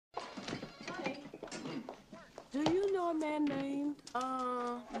know a man named,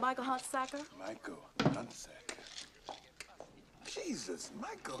 Michael Huntsacker? Michael Huntsacker. Jesus,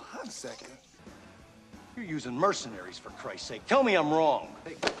 Michael Huntsacker. You're using mercenaries, for Christ's sake. Tell me I'm wrong.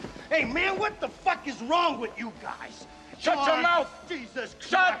 Hey, man, what the fuck is wrong with you guys? Shut your mouth! Jesus Christ!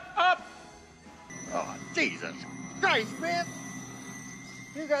 Shut up! Oh, Jesus Christ, man!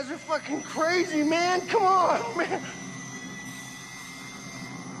 You guys are fucking crazy, man! Come on, man!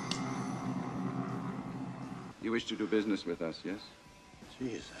 You wish to do business with us, yes?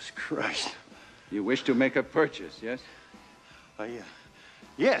 Jesus Christ. You wish to make a purchase, yes? Yeah.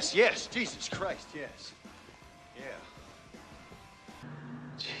 Yes, yes, Jesus Christ, yes. Yeah.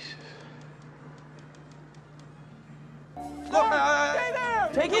 Jesus. Look, stay there!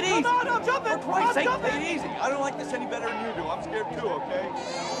 Take it easy. Come on, jump in! For Christ's sake, Jump take in. it easy. I don't like this any better than you do. I'm scared too, okay?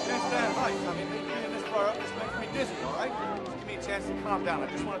 Can't stand heights. I mean, being this far up, this makes me dizzy, all right? Just give me a chance to calm down. I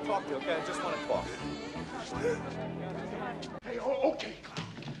just want to talk to you, okay? I just want to talk. Hey, okay, Clown.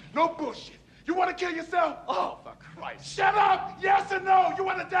 No bullshit. You want to kill yourself? Oh, for Christ. Shut up! Yes or no? You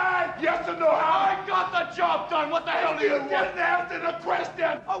want to die? Yes or no? I got the job done. What the hell do you You want? didn't answer the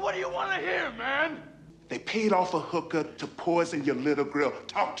question. Oh, what do you want to hear, man? They paid off a hooker to poison your little girl.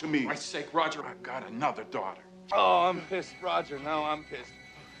 Talk to me. For Christ's sake, Roger, I've got another daughter. Oh, I'm pissed, Roger. No, I'm pissed.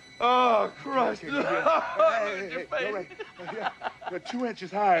 Oh, Christ. Hey, You're 2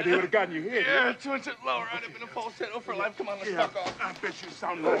 inches higher. They would have gotten you here. Yeah, 2 inches lower. I'd have been a falsetto for life. Come on, let's fuck off. I bet you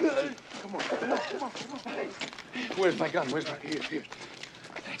sound like it. Come on. Come on. Where's my gun? Where's my... Here.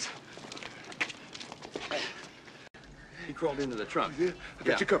 Thanks. He crawled into the trunk. Yeah, I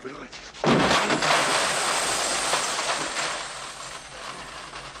got you covered.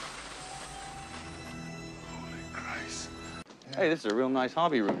 Hey, this is a real nice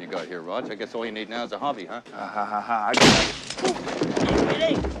hobby room you got here, Rog. I guess all you need now is a hobby, huh? I got it.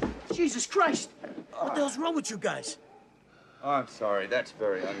 Hey, Jesus Christ! What the hell's wrong with you guys? Oh, I'm sorry. That's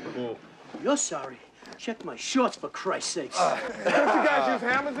very uncool. You're sorry. Check my shorts, for Christ's sakes. Don't you guys use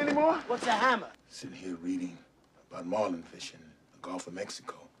hammers anymore? What's a hammer? Sitting here reading about marlin fishing in the Gulf of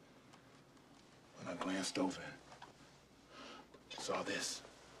Mexico. When I glanced over and saw this.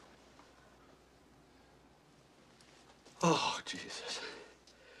 Oh, Jesus.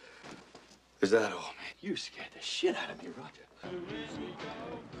 Is that all, man? You scared the shit out of me, Roger.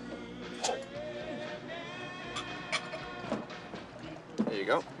 There you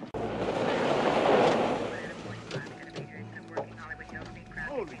go.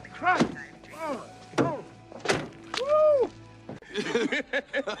 Holy Christ! Oh. Woo!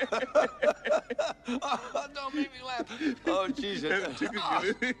 Don't make me laugh. Oh, Jesus.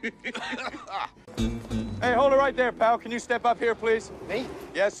 Hey, hold it right there, pal. Can you step up here, please? Me?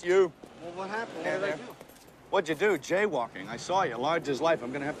 Yes, you. Well, what happened? What did I do? What'd you do? Jaywalking. I saw you. Large as life.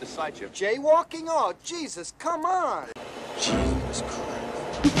 I'm gonna have to cite you. Jaywalking? Oh, Jesus, come on. Jesus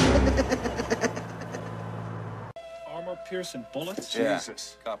Christ. Armor-piercing bullets? Yeah.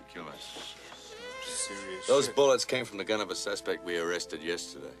 Jesus. Cop killers. Serious Those shit. bullets came from the gun of a suspect we arrested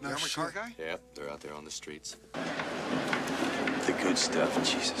yesterday. No Armored shit. car guy? Yep, they're out there on the streets. The good stuff,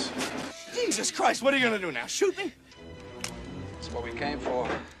 Jesus. Jesus Christ, what are you gonna do now? Shoot me? That's what we came for.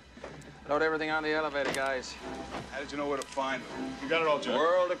 Load everything on the elevator, guys. How did you know where to find them? You got it all, Jack.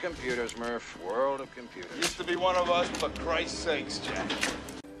 World of computers, Murph. World of computers. Used to be one of us, for Christ's sakes, Jack.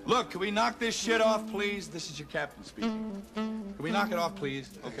 Look, can we knock this shit off, please? This is your captain speaking. Can we knock it off, please?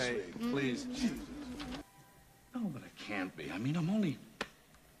 Okay, please. No, but it can't be. I mean, I'm only...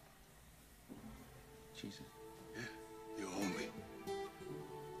 Jesus. Yeah, you owe me.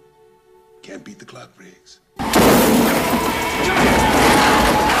 Can't beat the clock, Briggs.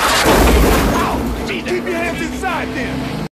 Keep your hands inside, then.